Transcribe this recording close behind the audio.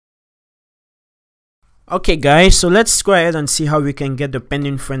Okay guys, so let's go ahead and see how we can get the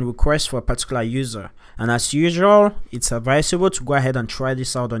pending friend request for a particular user. And as usual, it's advisable to go ahead and try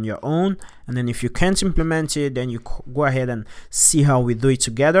this out on your own, and then if you can't implement it, then you go ahead and see how we do it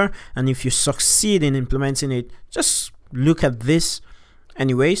together. And if you succeed in implementing it, just look at this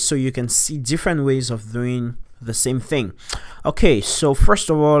anyway so you can see different ways of doing the same thing. Okay, so first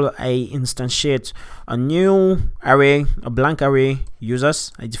of all, I instantiate a new array, a blank array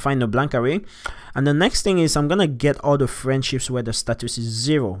users. I define a blank array, and the next thing is I'm gonna get all the friendships where the status is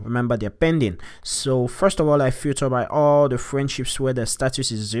 0. Remember, they're pending. So first of all, I filter by all the friendships where the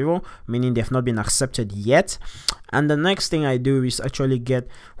status is 0, meaning they've not been accepted yet. And the next thing I do is actually get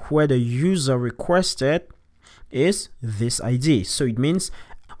where the user requested is this ID. So it means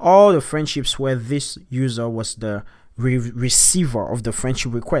all the friendships where this user was the receiver of the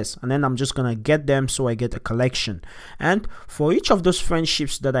friendship request, and then I'm just gonna get them, so I get a collection. And for each of those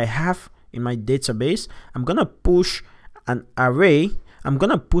friendships that I have in my database, I'm gonna push an array. I'm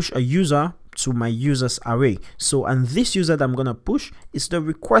gonna push a user to my users array. So, and this user that I'm gonna push is the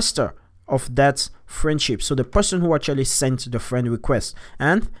requester of that friendship, so the person who actually sent the friend request,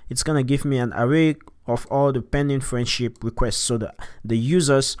 and it's gonna give me an array of all the pending friendship requests, so the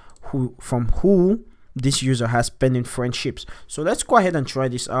users from who this user has pending friendships. So let's go ahead and try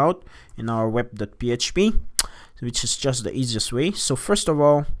this out in our web.php, which is just the easiest way. So first of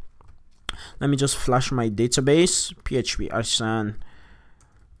all, let me just flash my database, php artisan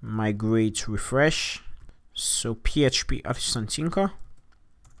migrate refresh. So php artisan tinker,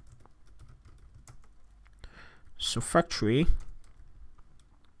 so factory,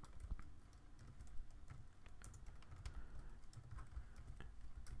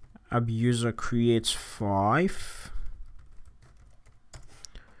 abuser creates 5.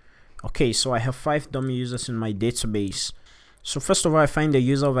 Okay, so I have 5 dummy users in my database. So first of all, I find the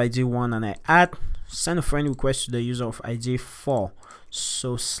user of ID 1 and I send a friend request to the user of ID 4.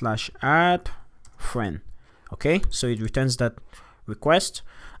 So /add friend. Okay, so it returns that request,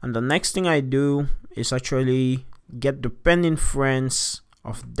 and the next thing I do is actually get the pending friends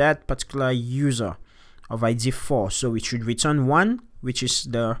of that particular user of ID 4. So it should return 1, which is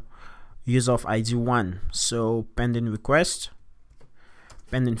the user of ID 1. So pending request,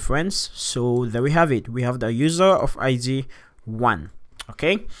 pending friends. So there we have it. We have the user of ID 1.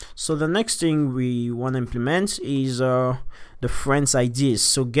 Okay, so the next thing we want to implement is the friends IDs.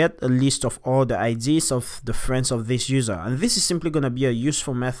 So get a list of all the IDs of the friends of this user, and this is simply going to be a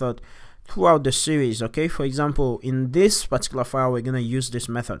useful method throughout the series. Okay, for example, in this particular file, we're going to use this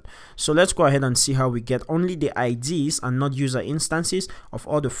method. So let's go ahead and see how we get only the IDs and not user instances of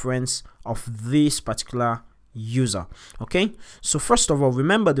all the friends of this particular user. Okay, so first of all,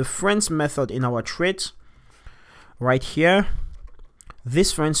 remember the friends method in our trait right here.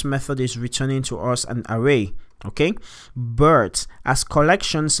 This friends method is returning to us an array. Okay, but as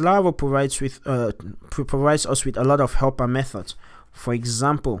collections, Laravel provides us with a lot of helper methods. For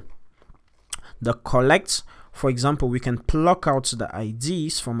example, the collect, for example, we can pluck out the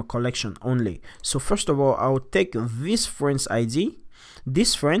IDs from a collection only. So first of all, I'll take this friend's ID,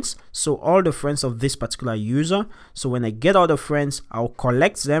 these friends, so all the friends of this particular user. So when I get all the friends, I'll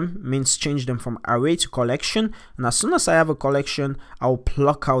collect them, means change them from array to collection, and as soon as I have a collection, I'll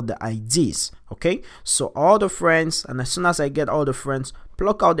pluck out the IDs. Okay, so all the friends, and as soon as I get all the friends,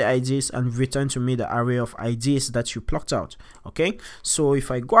 pluck out the IDs and return to me the array of IDs that you plucked out. Okay, so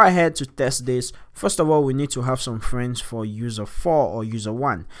if I go ahead to test this, first of all, we need to have some friends for user 4 or user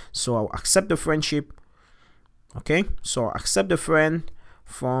 1. So I'll accept the friendship. Okay, so accept the friend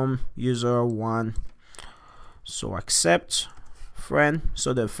from user 1. So accept friend,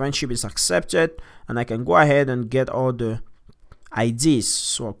 so the friendship is accepted, and I can go ahead and get all the IDs.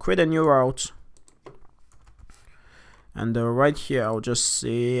 So I'll create a new route, and right here I'll just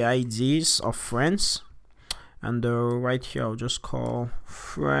say IDs of friends, and right here I'll just call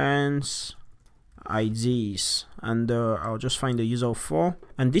friends IDs, and I'll just find the user of 4,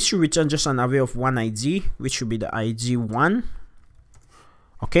 and this should return just an array of 1 ID, which should be the ID 1.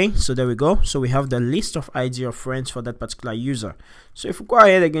 Okay, so there we go. So we have the list of ID of friends for that particular user. So if we go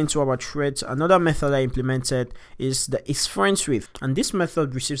ahead again to our thread, another method I implemented is the isFriendsWith, and this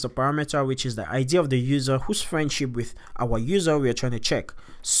method receives a parameter which is the ID of the user whose friendship with our user we are trying to check.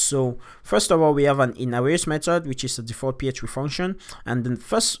 So first of all, we have an inArrays method, which is a default PHP function, and the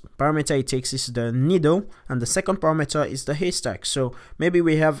first parameter it takes is the needle, and the second parameter is the haystack. So maybe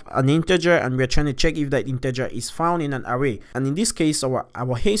we have an integer and we're trying to check if that integer is found in an array, and in this case our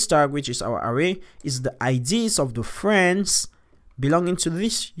haystack, which is our array, is the IDs of the friends belonging to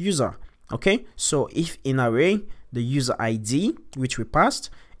this user. Okay, so if in array the user ID which we passed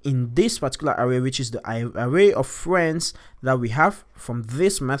in this particular array, which is the array of friends that we have from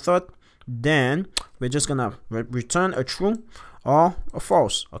this method, then we're just gonna return a true or a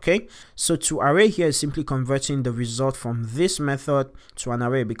false. Okay, so to array here is simply converting the result from this method to an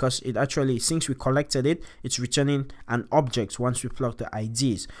array, because it actually, since we collected it, it's returning an object once we plug the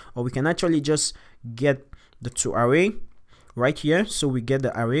IDs. Or we can actually just get the to array right here. So we get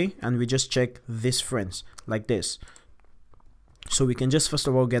the array and we just check this friends like this. So we can just first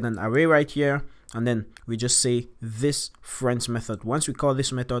of all get an array right here, and then we just say this friends method. Once we call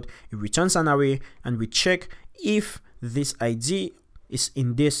this method, it returns an array, and we check if this ID is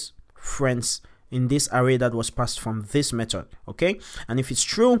in this friends, in this array that was passed from this method. Okay, and if it's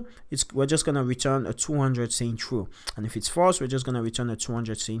true, we're just gonna return a 200 saying true, and if it's false, we're just gonna return a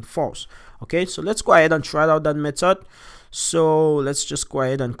 200 saying false. Okay, so let's go ahead and try out that method. So let's just go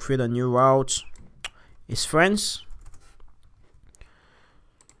ahead and create a new route. Is friends.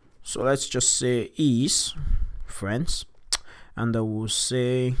 So let's just say is friends, and I will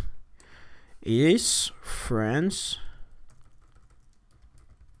say is friends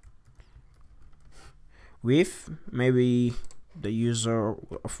with maybe the user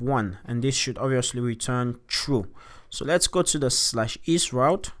of 1, and this should obviously return true. So let's go to the /is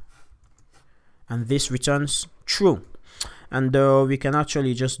route, and this returns true. And we can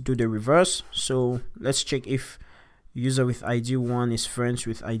actually just do the reverse. So let's check if user with ID 1 is friends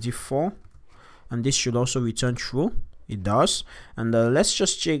with ID 4, and this should also return true. It does. And let's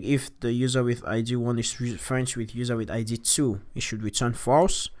just check if the user with ID 1 is friends with user with ID 2. It should return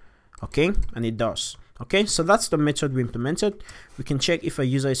false. Okay, and it does. Okay, so that's the method we implemented. We can check if a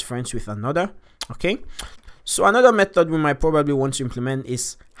user is friends with another. Okay, so another method we might probably want to implement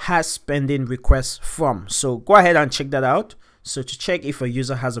is has pending request from. So go ahead and check that out. So to check if a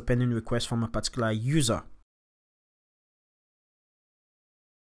user has a pending request from a particular user.